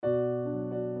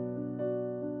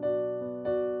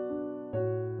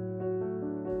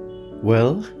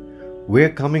Well, we're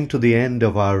coming to the end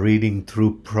of our reading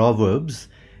through Proverbs,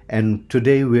 and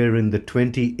today we're in the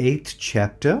 28th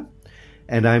chapter,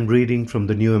 and I'm reading from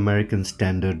the New American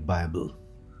Standard Bible.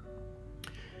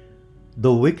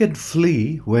 The wicked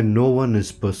flee when no one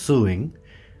is pursuing,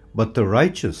 but the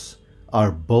righteous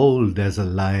are bold as a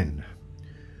lion.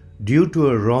 Due to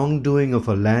a wrongdoing of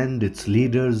a land, its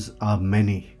leaders are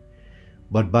many,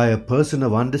 but by a person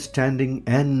of understanding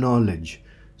and knowledge,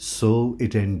 so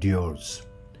it endures.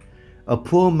 A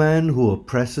poor man who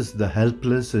oppresses the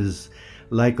helpless is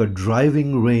like a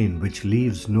driving rain which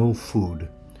leaves no food.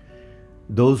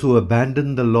 Those who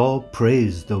abandon the law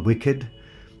praise the wicked,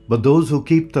 but those who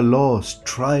keep the law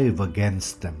strive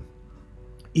against them.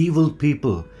 Evil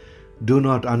people do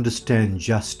not understand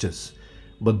justice,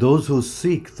 but those who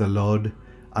seek the Lord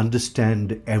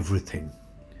understand everything.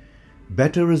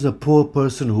 Better is a poor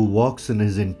person who walks in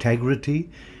his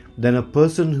integrity than a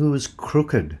person who is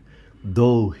crooked,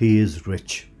 though he is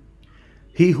rich.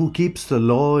 He who keeps the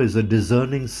law is a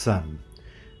discerning son,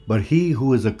 but he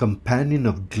who is a companion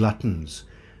of gluttons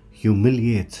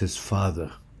humiliates his father.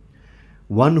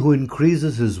 One who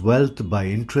increases his wealth by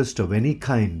interest of any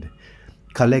kind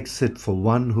collects it for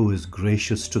one who is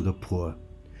gracious to the poor.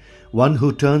 One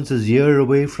who turns his ear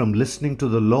away from listening to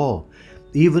the law,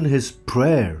 even his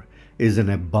prayer is an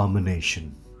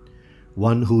abomination.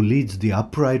 One who leads the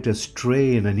upright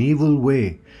astray in an evil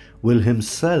way will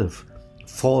himself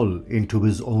fall into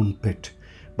his own pit,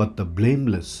 but the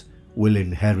blameless will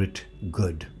inherit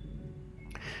good.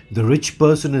 The rich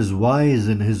person is wise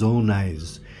in his own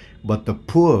eyes, but the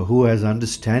poor who has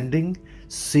understanding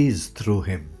sees through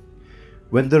him.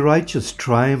 When the righteous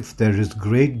triumph, there is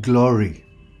great glory,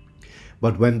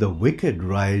 but when the wicked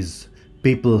rise,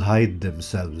 people hide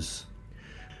themselves.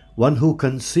 One who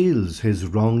conceals his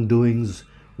wrongdoings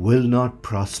will not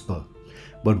prosper,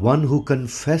 but one who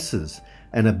confesses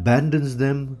and abandons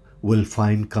them will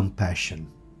find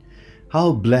compassion.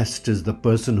 How blessed is the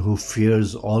person who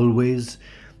fears always,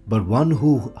 but one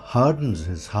who hardens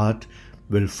his heart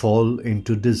will fall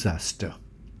into disaster.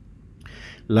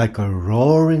 Like a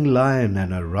roaring lion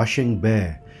and a rushing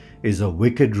bear is a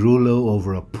wicked ruler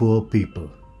over a poor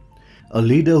people. A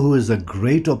leader who is a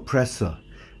great oppressor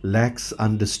lacks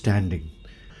understanding,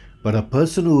 but a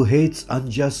person who hates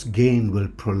unjust gain will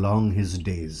prolong his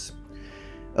days.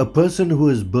 A person who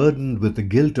is burdened with the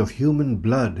guilt of human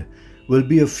blood will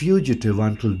be a fugitive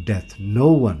until death.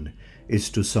 No one is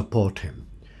to support him.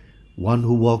 One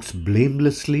who walks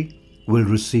blamelessly will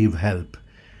receive help,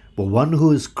 but one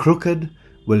who is crooked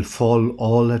will fall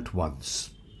all at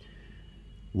once.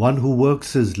 One who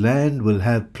works his land will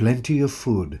have plenty of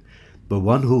food, but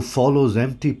one who follows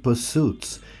empty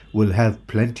pursuits will have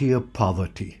plenty of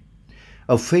poverty.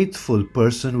 A faithful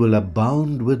person will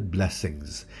abound with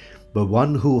blessings, but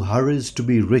one who hurries to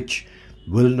be rich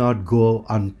will not go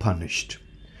unpunished.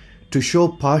 To show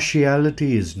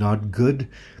partiality is not good,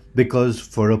 because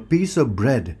for a piece of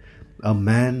bread a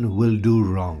man will do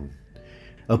wrong.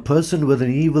 A person with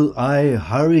an evil eye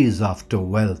hurries after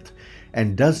wealth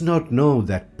and does not know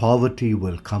that poverty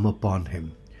will come upon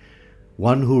him.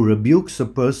 One who rebukes a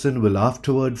person will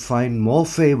afterward find more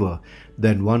favor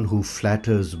than one who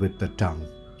flatters with the tongue.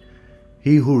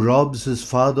 He who robs his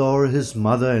father or his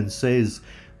mother and says,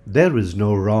 "There is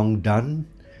no wrong done,"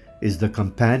 is the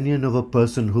companion of a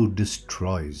person who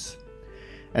destroys.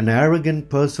 An arrogant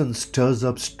person stirs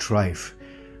up strife,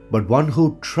 but one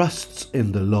who trusts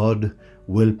in the Lord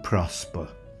will prosper.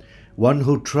 One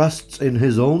who trusts in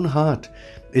his own heart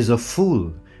is a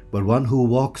fool, but one who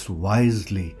walks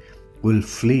wisely will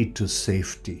flee to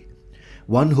safety.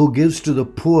 One who gives to the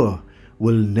poor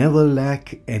will never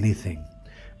lack anything,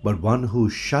 but one who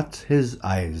shuts his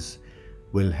eyes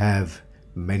will have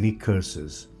many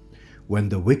curses. When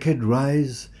the wicked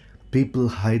rise, people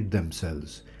hide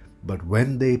themselves, but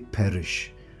when they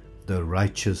perish, the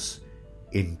righteous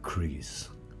increase.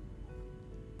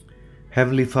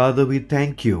 Heavenly Father, we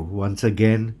thank you once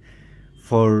again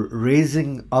for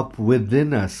raising up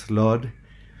within us, Lord,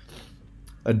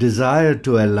 a desire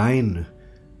to align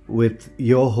with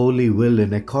your holy will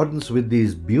in accordance with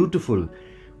these beautiful,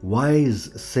 wise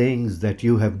sayings that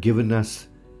you have given us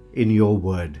in your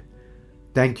word.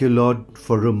 Thank you, Lord,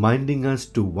 for reminding us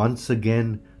to once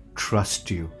again trust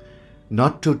you,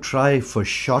 not to try for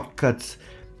shortcuts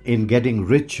in getting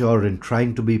rich or in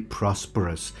trying to be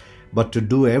prosperous, but to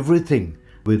do everything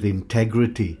with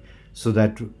integrity so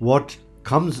that what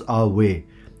comes our way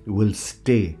will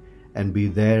stay and be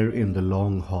there in the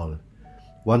long haul.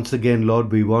 Once again, Lord,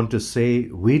 we want to say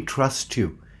we trust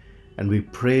you, and we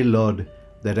pray, Lord,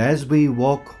 that as we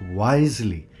walk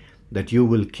wisely, that you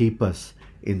will keep us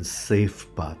in safe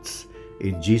paths.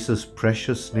 In Jesus'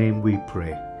 precious name we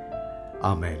pray.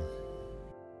 Amen.